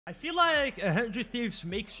I feel like 100 Thieves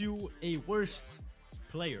makes you a worse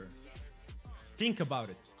player. Think about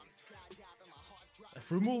it. If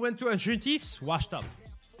Rumu went to 100 Thieves, washed up.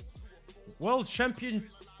 World champion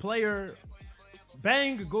player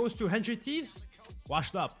Bang goes to 100 Thieves,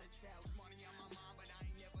 washed up.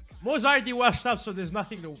 Mo's already washed up, so there's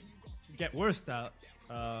nothing to get worse at.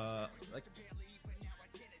 Like,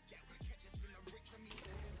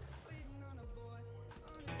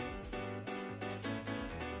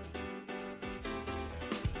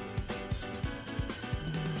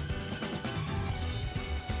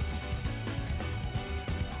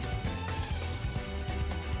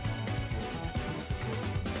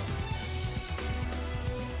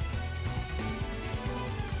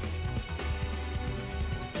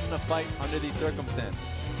 a fight under these circumstances.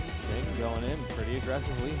 Bing going in pretty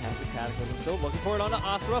aggressively, has the Cataclysm still looking for it onto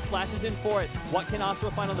Asura, flashes in for it. What can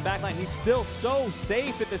Asura find on the backline? He's still so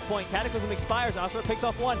safe at this point. Cataclysm expires, Asura picks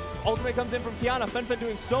off one. Ultimate comes in from Kiana, Fenfen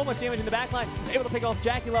doing so much damage in the backline, able to pick off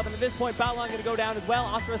Jackie Love, and at this point, Balon going to go down as well.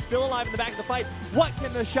 Asura still alive in the back of the fight. What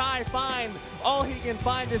can the Shy find? All he can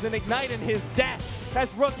find is an Ignite and his death,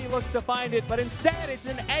 as Rookie looks to find it, but instead it's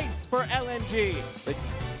an ace for LNG.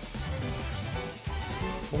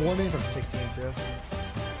 Warming from 16 too.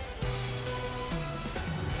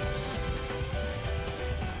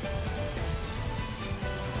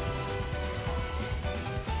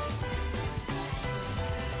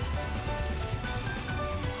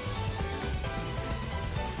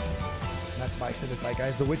 That's my extended fight,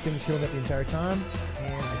 guys. The Wit team's healing up the entire time,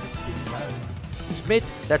 and I just didn't have it. It's mid,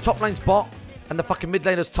 their top lane's bot, and the fucking mid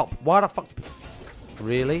laner's top. Why the fuck?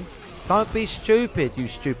 Really? Don't be stupid, you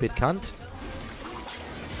stupid cunt.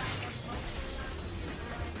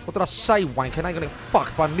 What did I say, wanker? I ain't gonna get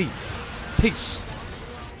fucked by me. Peace.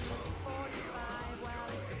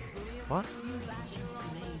 What?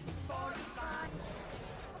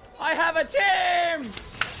 I have a team!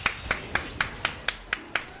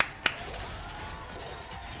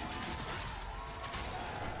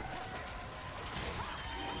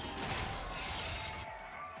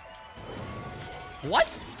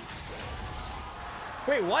 What?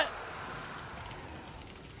 Wait, what?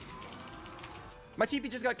 My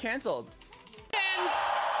TP just got canceled.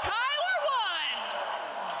 Tyler won!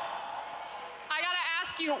 I gotta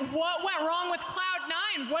ask you, what went wrong with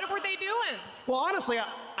Cloud9? What were they doing? Well, honestly,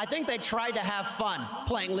 I think they tried to have fun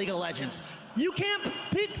playing League of Legends. You can't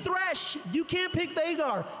pick Thresh. You can't pick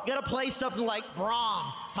Veigar. You gotta play something like Braum,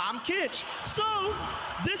 Tom Kitsch. So,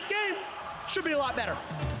 this game should be a lot better.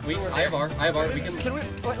 I have R. We can Can we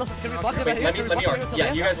wait? Listen, can we block it? let me R.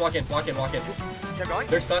 Yeah, you guys walk in. They're going.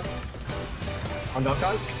 They're stuck. On those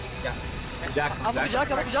guys? Yeah. Jackson. I'll Jack,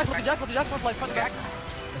 front line, front back.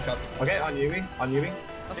 Let's go. Okay, on Yubi.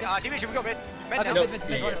 Okay, TV, should we go mid? No,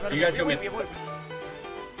 you guys go mid.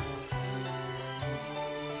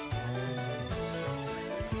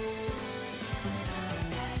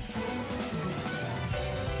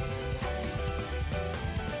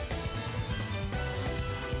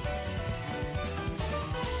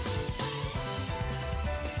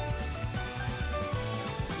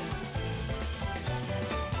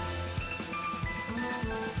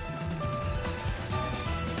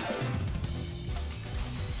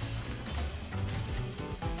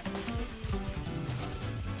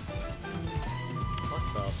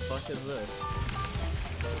 What the fuck is this?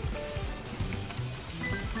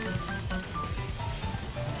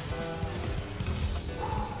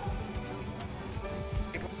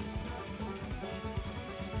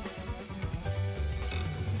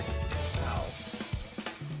 Wow.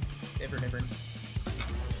 Different.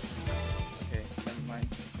 Okay, never mind.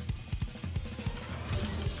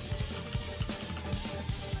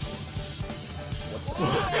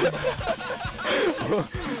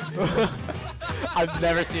 I've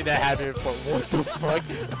never seen that happen before. What the fuck?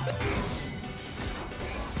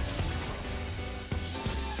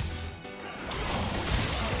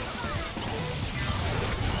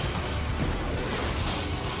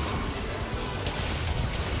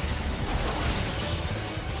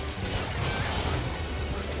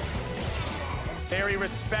 Very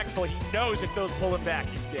respectful. He knows if those pull him back,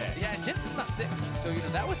 he's dead. Yeah, and Jensen's not 6, so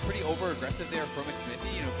that was pretty over-aggressive there from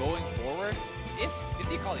Xmithy, going forward.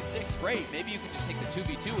 If you call it 6, great. Maybe you can just take the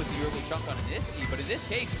 2v2 with the early chunk on Aniski, but in this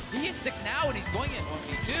case, he hits 6 now and he's going in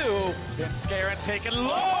 1v2. Spin scare and taken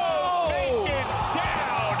low. Taken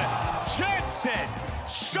down. Jensen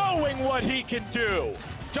showing what he can do.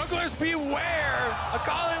 Jugglers beware!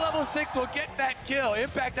 Akali level 6 will get that kill.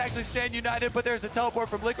 Impact actually stand united, but there's a teleport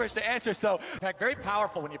from Licorice to answer, so... Impact very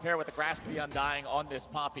powerful when you pair with the Grasp of the Undying on this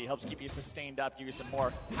Poppy. Helps keep you sustained up, give you some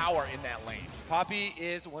more power in that lane. Poppy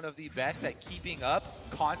is one of the best at keeping up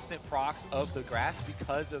constant procs of the Grasp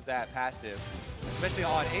because of that passive. Especially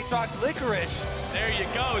on Aatrox Licorice. There you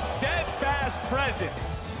go, steadfast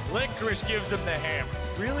presence. Licorice gives him the hammer.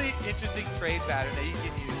 Really interesting trade pattern that you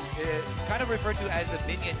can use. It kind of referred to as a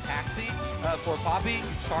minion taxi. For Poppy, you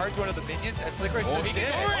charge one of the minions as Licorice just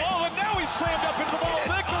did. Oh, and now he's slammed up into the ball.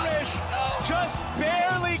 Licorice just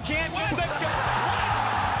barely can't get the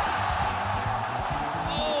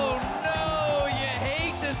Oh no, you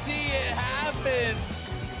hate to see it happen.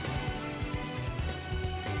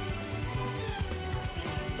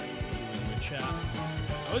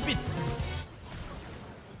 I would be...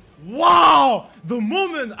 Wow! The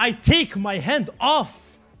moment I take my hand off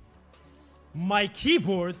my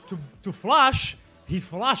keyboard to flash, he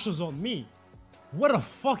flashes on me. What a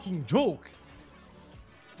fucking joke.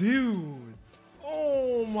 Dude.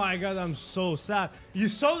 Oh my god, I'm so sad. You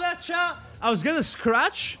saw that, chat? I was gonna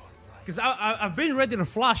scratch, because I've been ready to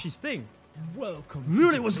flash his thing. Welcome.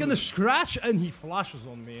 Literally was gonna scratch and he flashes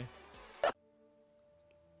on me.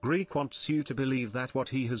 Greek wants you to believe that what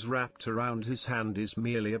he has wrapped around his hand is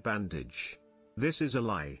merely a bandage. This is a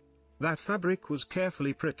lie. That fabric was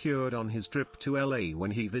carefully procured on his trip to LA when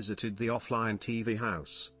he visited the offline TV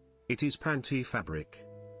house. It is panty fabric.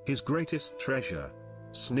 His greatest treasure.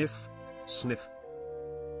 Sniff, sniff.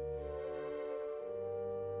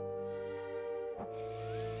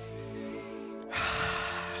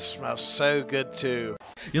 Smells so good too.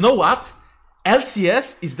 You know what?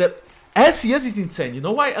 LCS is insane. You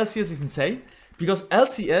know why LCS is insane? Because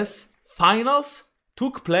LCS finals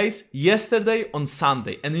took place yesterday on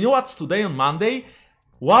Sunday. And you know what's today on Monday?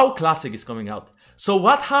 WoW Classic is coming out. So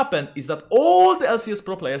what happened is that all the LCS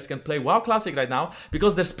pro players can play WoW Classic right now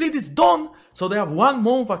because their split is done. So they have 1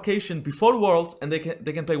 month vacation before Worlds and they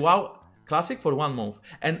can play WoW Classic for 1 month.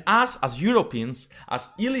 And us as Europeans, as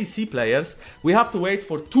LEC players, we have to wait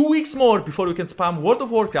for 2 weeks more before we can spam World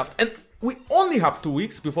of Warcraft. And we only have 2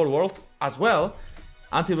 weeks before Worlds as well,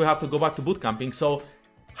 until we have to go back to bootcamping. So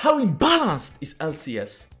how imbalanced is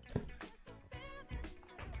LCS?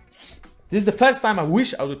 This is the first time I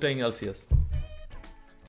wish I would be playing LCS.